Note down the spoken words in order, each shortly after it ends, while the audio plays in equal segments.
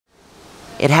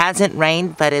It hasn't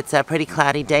rained, but it's a pretty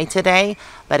cloudy day today,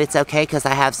 but it's okay because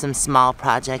I have some small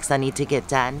projects I need to get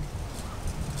done.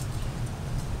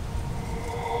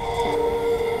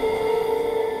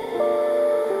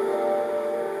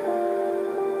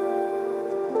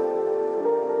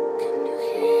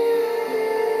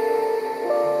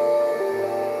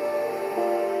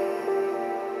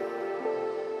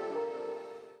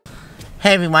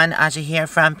 Hey everyone, Aja here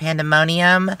from Panda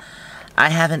Monium. I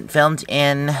haven't filmed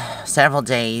in several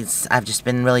days. I've just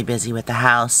been really busy with the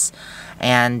house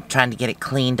and trying to get it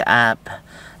cleaned up.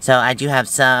 So I do have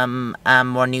some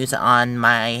more news on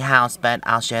my house, but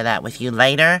I'll share that with you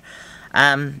later.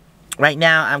 Right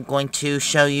now I'm going to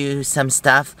show you some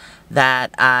stuff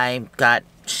that I got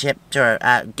shipped, or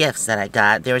gifts that I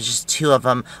got. There was just 2 of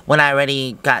them. When I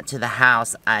already got to the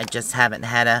house, I just haven't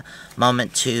had a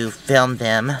moment to film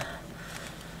them.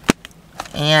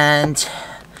 And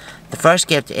the first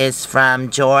gift is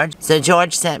from George. So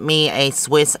George sent me a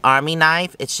Swiss Army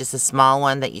knife. It's just a small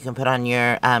one that you can put on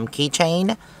your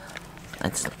keychain.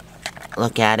 Let's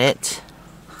look at it.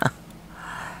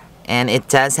 And it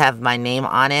does have my name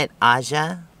on it,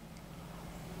 Aja.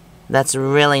 That's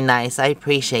really nice. I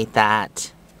appreciate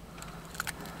that.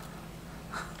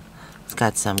 It's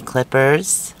got some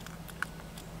clippers.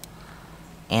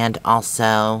 And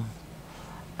also,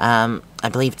 I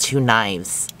believe 2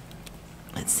 knives.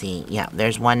 Let's see. Yeah,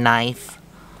 there's 1 knife.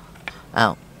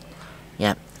 Oh,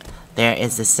 yep. There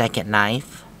is the second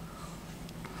knife.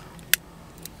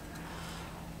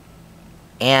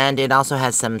 And it also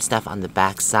has some stuff on the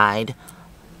back side.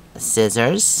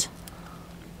 Scissors.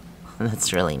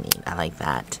 That's really neat. I like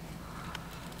that.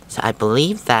 So I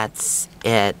believe that's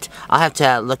it. I'll have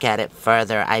to look at it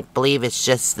further. I believe it's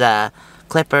just the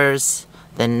clippers,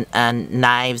 the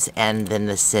knives, and then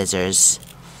the scissors.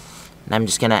 And I'm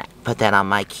just gonna put that on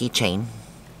my keychain.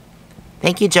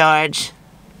 Thank you, George.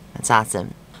 That's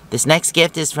awesome. This next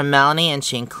gift is from Melanie, and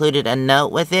she included a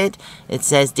note with it. It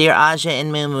says, "Dear Aja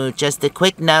and moo-moo, just a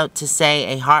quick note to say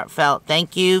a heartfelt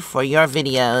thank you for your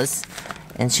videos."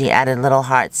 And she added a little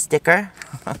heart sticker.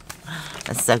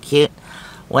 That's so cute.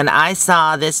 "When I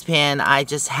saw this pin, I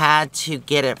just had to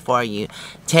get it for you.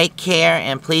 Take care,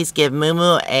 and please give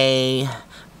moo-moo a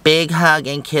big hug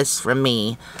and kiss from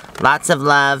me. Lots of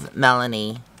love,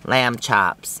 Melanie. Lamb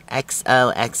chops.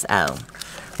 XOXO."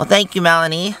 Well, thank you,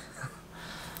 Melanie.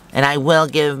 And I will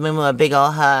give moo-moo a big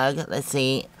ol' hug. Let's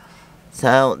see.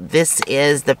 So, this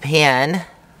is the pin.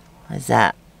 What is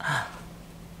that?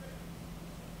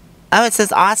 Oh, it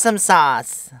says awesome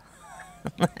sauce.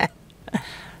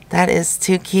 That is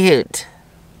too cute.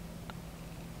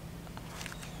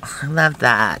 I love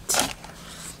that.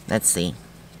 Let's see.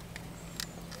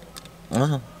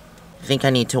 Oh, I think I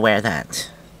need to wear that.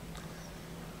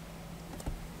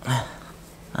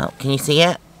 Oh, can you see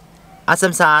it?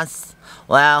 Awesome sauce.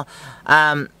 Well,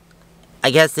 I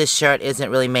guess this shirt isn't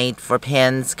really made for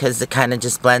pins because it kind of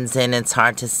just blends in. It's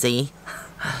hard to see.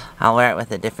 I'll wear it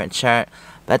with a different shirt.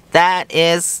 But that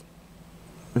is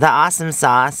the awesome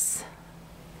sauce.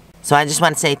 So I just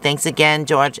want to say thanks again,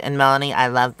 George and Melanie. I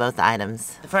love both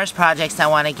items. The first projects I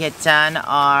want to get done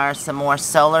are some more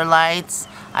solar lights.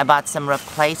 I bought some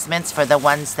replacements for the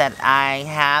ones that I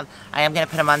have. I am going to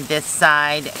put them on this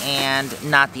side and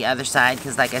not the other side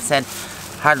because, like I said,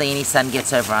 hardly any sun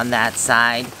gets over on that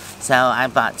side. So I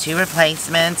bought 2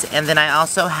 replacements, and then I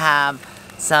also have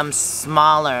some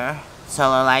smaller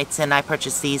solar lights, and I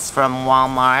purchased these from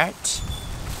Walmart.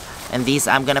 And these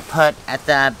I'm going to put at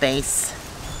the base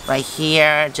right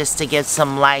here just to give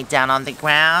some light down on the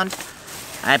ground.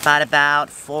 I bought about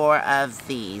 4 of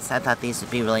these. I thought these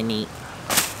would be really neat.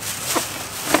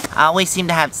 I always seem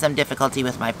to have some difficulty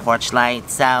with my porch light,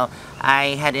 so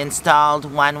I had installed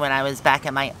one when I was back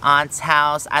at my aunt's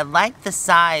house. I like the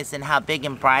size and how big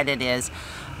and bright it is,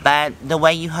 but the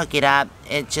way you hook it up,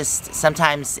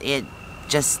 sometimes it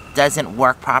just doesn't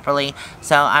work properly.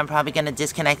 So I'm probably going to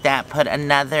disconnect that, put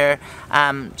another,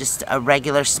 just a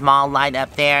regular small light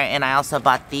up there, and I also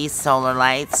bought these solar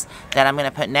lights that I'm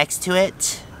going to put next to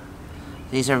it.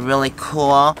 These are really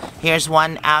cool. Here's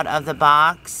one out of the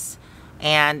box.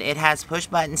 And it has push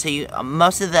buttons, so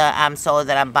most of the solar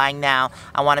that I'm buying now,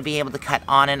 I want to be able to cut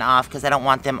on and off because I don't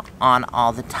want them on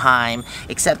all the time.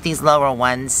 Except these lower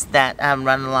ones that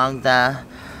run along the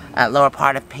lower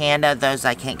part of Panda, those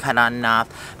I can't cut on and off.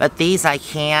 But these I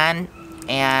can,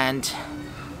 and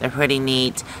they're pretty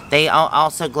neat. They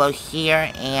also glow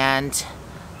here, and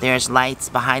there's lights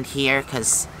behind here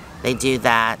because they do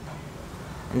that.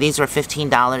 And these were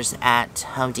 $15 at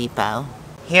Home Depot.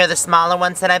 Here are the smaller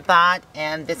ones that I bought,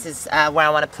 and this is where I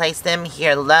want to place them,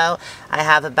 here low. I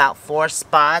have about 4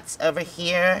 spots over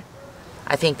here,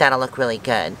 I think that'll look really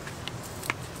good.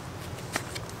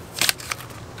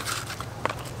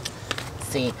 Let's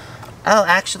see. Oh,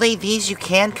 actually, these you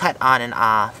can cut on and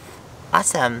off.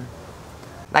 Awesome.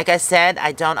 Like I said,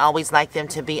 I don't always like them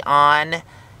to be on.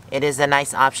 It is a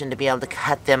nice option to be able to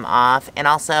cut them off. And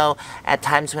also, at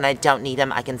times when I don't need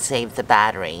them, I can save the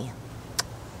battery.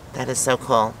 That is so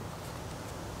cool.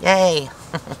 Yay!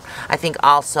 I think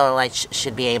all solar lights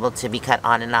should be able to be cut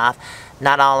on and off.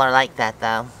 Not all are like that,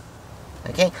 though.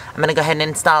 Okay, I'm going to go ahead and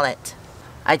install it.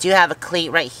 I do have a cleat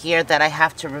right here that I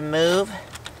have to remove.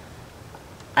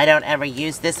 I don't ever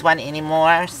use this one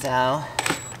anymore, so...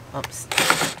 Oops.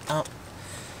 Oh.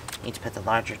 Need to put the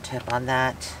larger tip on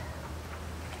that.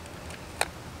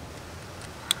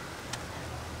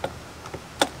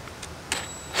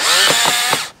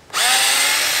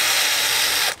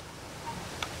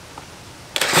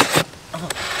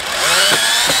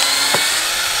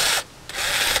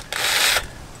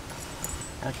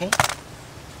 Okay.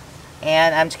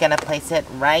 And I'm just going to place it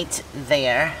right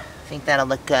there. I think that'll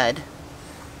look good.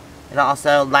 It'll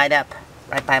also light up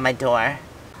right by my door.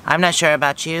 I'm not sure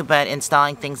about you, but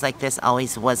installing things like this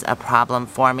always was a problem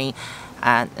for me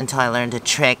until I learned a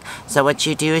trick. So what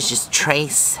you do is just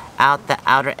trace out the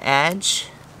outer edge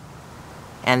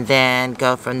and then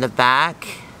go from the back,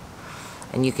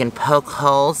 and you can poke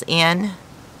holes in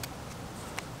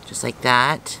just like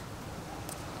that.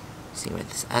 See where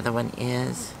this other one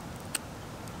is.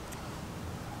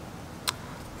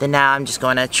 Then now I'm just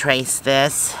going to trace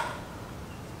this.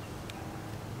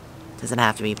 Doesn't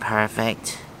have to be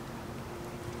perfect.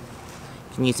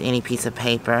 You can use any piece of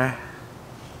paper.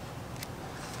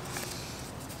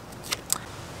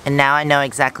 And now I know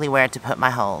exactly where to put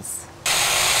my holes.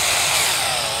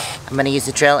 I'm going to use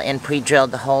a drill and pre-drill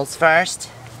the holes first.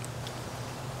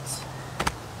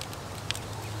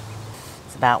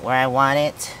 It's about where I want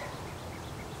it.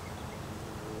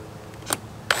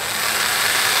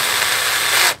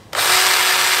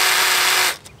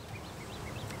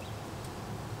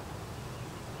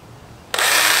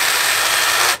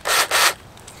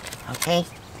 Okay.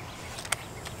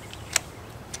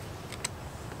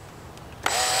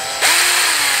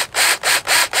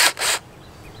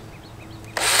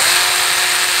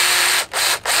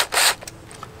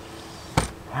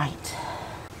 Right.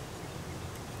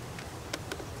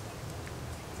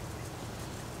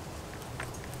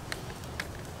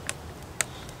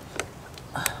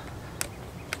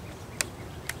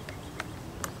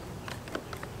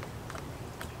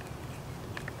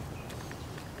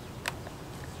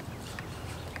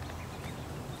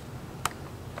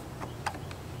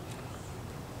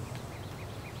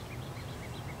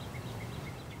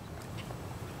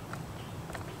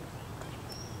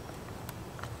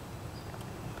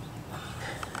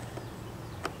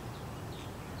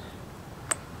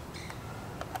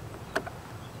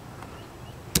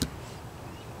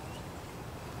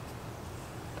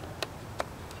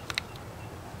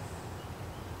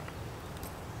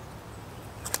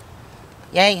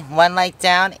 Yay, one light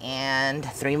down and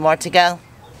 3 more to go.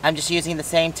 I'm just using the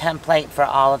same template for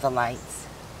all of the lights.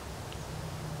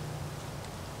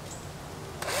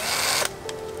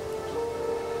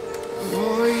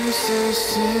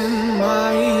 Voices in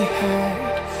my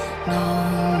head,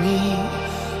 know me,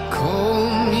 call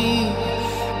me,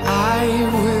 I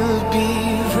will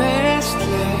be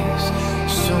restless,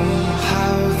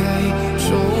 somehow they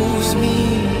chose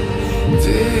me,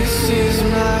 this is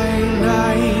my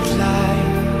nightlife,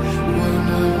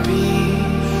 wanna be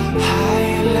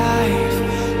high life,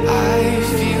 I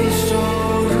feel so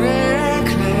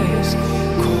reckless,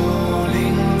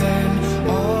 calling them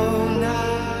all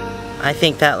night. I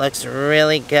think that looks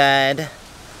really good.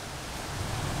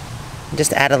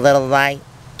 Just add a little light,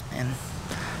 and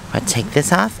I'll take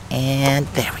this off, and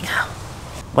there we go.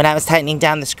 When I was tightening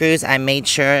down the screws, I made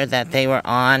sure that they were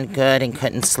on good and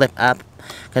couldn't slip up,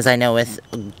 because I know with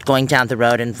going down the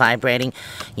road and vibrating,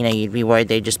 you know, you'd be worried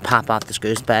they'd just pop off the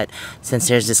screws, but since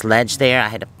there's this ledge there, I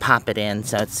had to pop it in,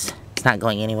 so it's not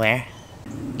going anywhere.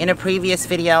 In a previous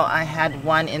video, I had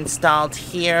one installed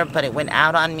here, but it went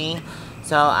out on me,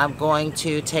 so I'm going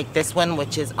to take this one,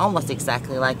 which is almost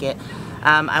exactly like it.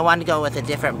 I wanted to go with a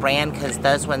different brand because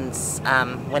those ones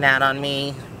went out on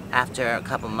me after a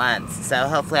couple months, so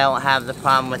hopefully I won't have the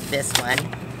problem with this one.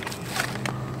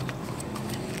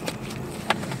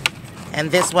 And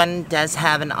this one does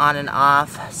have an on and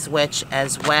off switch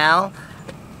as well.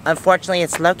 Unfortunately,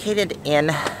 it's located in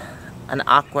an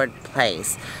awkward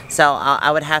place, so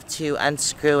I would have to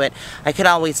unscrew it. I could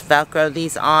always Velcro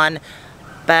these on,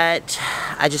 but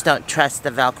I just don't trust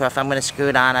the Velcro. If I'm going to screw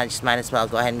it on, I just might as well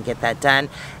go ahead and get that done.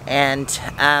 And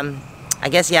I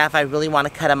guess, yeah, if I really want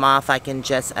to cut them off, I can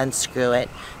just unscrew it.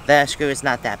 The screw is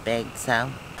not that big,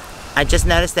 so. I just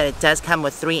noticed that it does come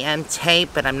with 3M tape,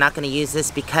 but I'm not going to use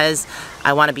this because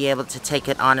I want to be able to take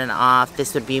it on and off.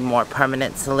 This would be a more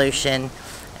permanent solution,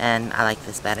 and I like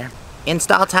this better.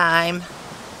 Install time.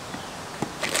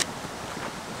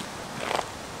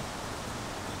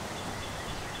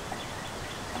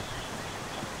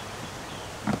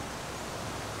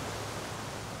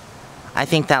 I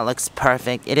think that looks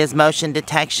perfect. It is motion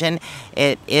detection.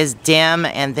 It is dim,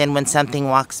 and then when something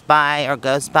walks by or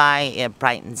goes by, it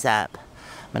brightens up.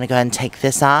 I'm gonna go ahead and take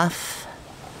this off.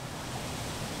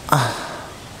 Oh,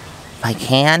 if I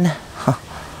can.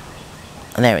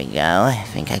 There we go. I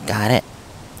think I got it.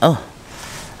 Oh,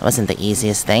 that wasn't the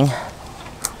easiest thing.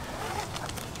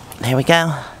 There we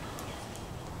go.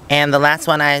 And the last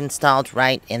one I installed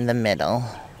right in the middle.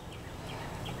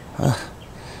 Oh.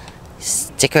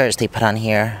 Stickers they put on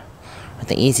here are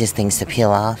the easiest things to peel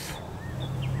off.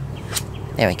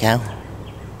 There we go.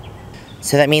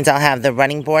 So that means I'll have the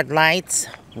running board lights,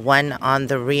 one on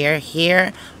the rear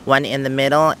here, one in the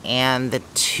middle, and the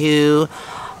two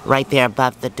right there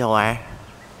above the door.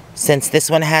 Since this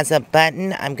one has a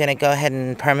button, I'm going to go ahead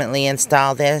and permanently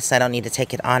install this. I don't need to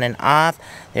take it on and off.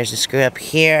 There's a screw up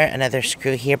here, another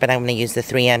screw here, but I'm going to use the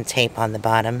 3M tape on the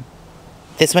bottom.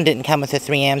 This one didn't come with a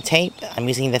 3M tape. I'm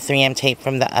using the 3M tape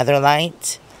from the other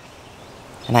light,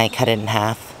 and I cut it in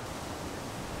half.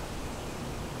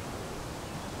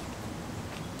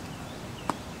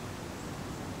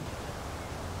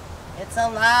 It's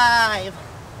alive!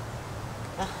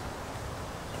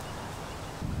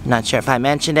 Not sure if I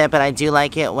mentioned it, but I do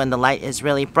like it when the light is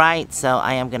really bright, so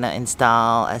I am going to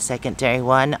install a secondary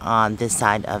one on this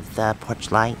side of the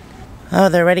porch light. Oh,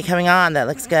 they're already coming on. That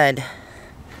looks good.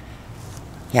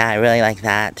 Yeah, I really like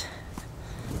that.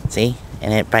 See?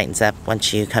 And it brightens up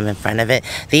once you come in front of it.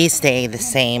 These stay the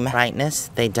same brightness.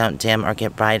 They don't dim or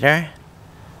get brighter.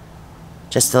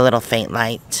 Just a little faint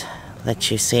light that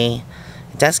you see.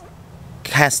 It does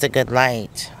cast a good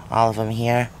light. All of them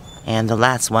here. And the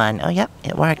last one. Oh, yep,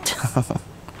 it worked.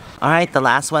 Alright, the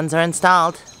last ones are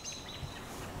installed.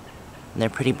 And they're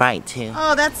pretty bright, too.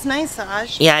 Oh, that's nice,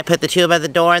 Aj. Yeah, I put the two above the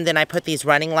door, and then I put these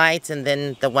running lights, and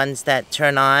then the ones that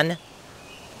turn on.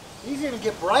 These even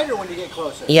get brighter when you get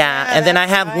closer. Yeah, and then I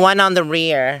have nice. one on the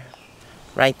rear,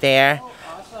 right there. Oh,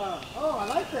 awesome. Oh, I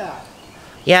like that.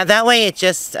 Yeah, that way it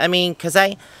just, I mean, because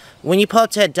when you pull up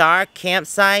to a dark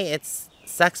campsite, it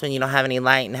sucks when you don't have any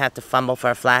light and have to fumble for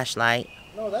a flashlight.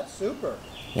 No, that's super.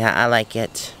 Yeah, I like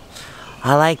it.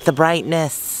 I like the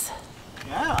brightness.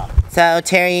 Yeah. So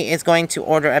Terry is going to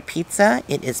order a pizza.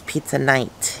 It is pizza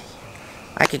night.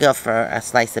 I could go for a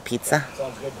slice of pizza.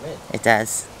 Sounds good to me. It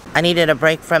does. I needed a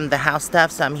break from the house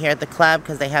stuff, so I'm here at the club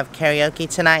because they have karaoke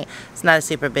tonight. It's not a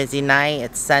super busy night.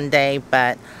 It's Sunday,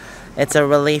 but it's a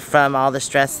relief from all the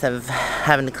stress of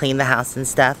having to clean the house and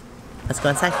stuff. Let's go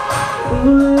inside.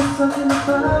 Ooh, there's something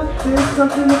about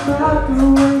the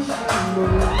way she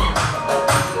moves.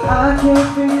 I can't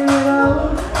figure it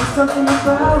out. There's something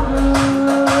about her.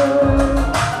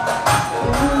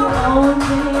 Ooh,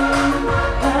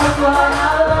 that's why I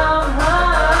love her.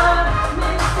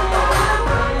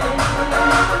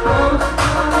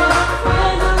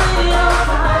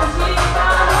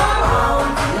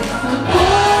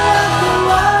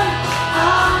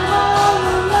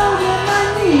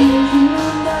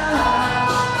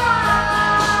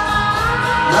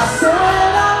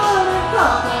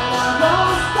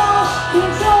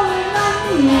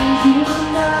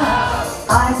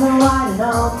 Eyes are wide and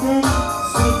open,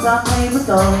 streets are paved with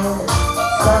gold.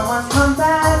 Someone's come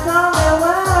back on their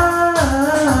word.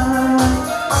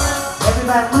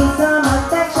 Everybody needs some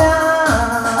affection.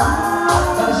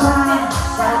 Gotta shine,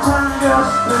 gotta shine.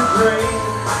 Just a dream,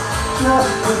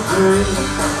 just a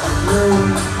dream.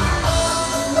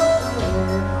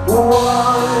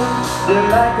 Whoa, they're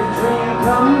like a dream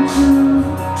come true.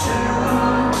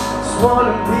 Just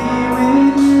wanna be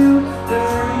with you. The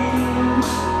dream,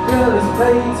 girl, is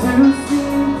plain to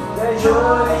see that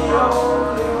you're the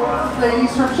only one.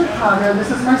 Ladies from Chicago, this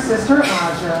is my sister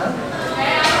Aja.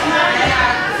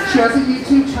 She has a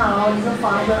YouTube channel. You can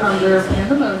find her under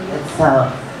Panda Monium. So,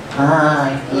 I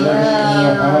feel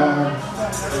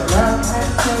Love has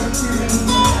come to me.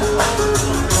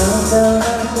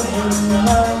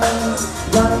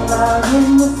 Young love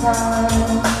in the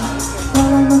time. What I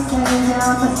must say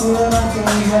now, but still I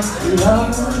think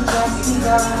love will just be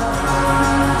gone.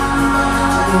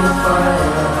 In the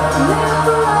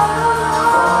fire.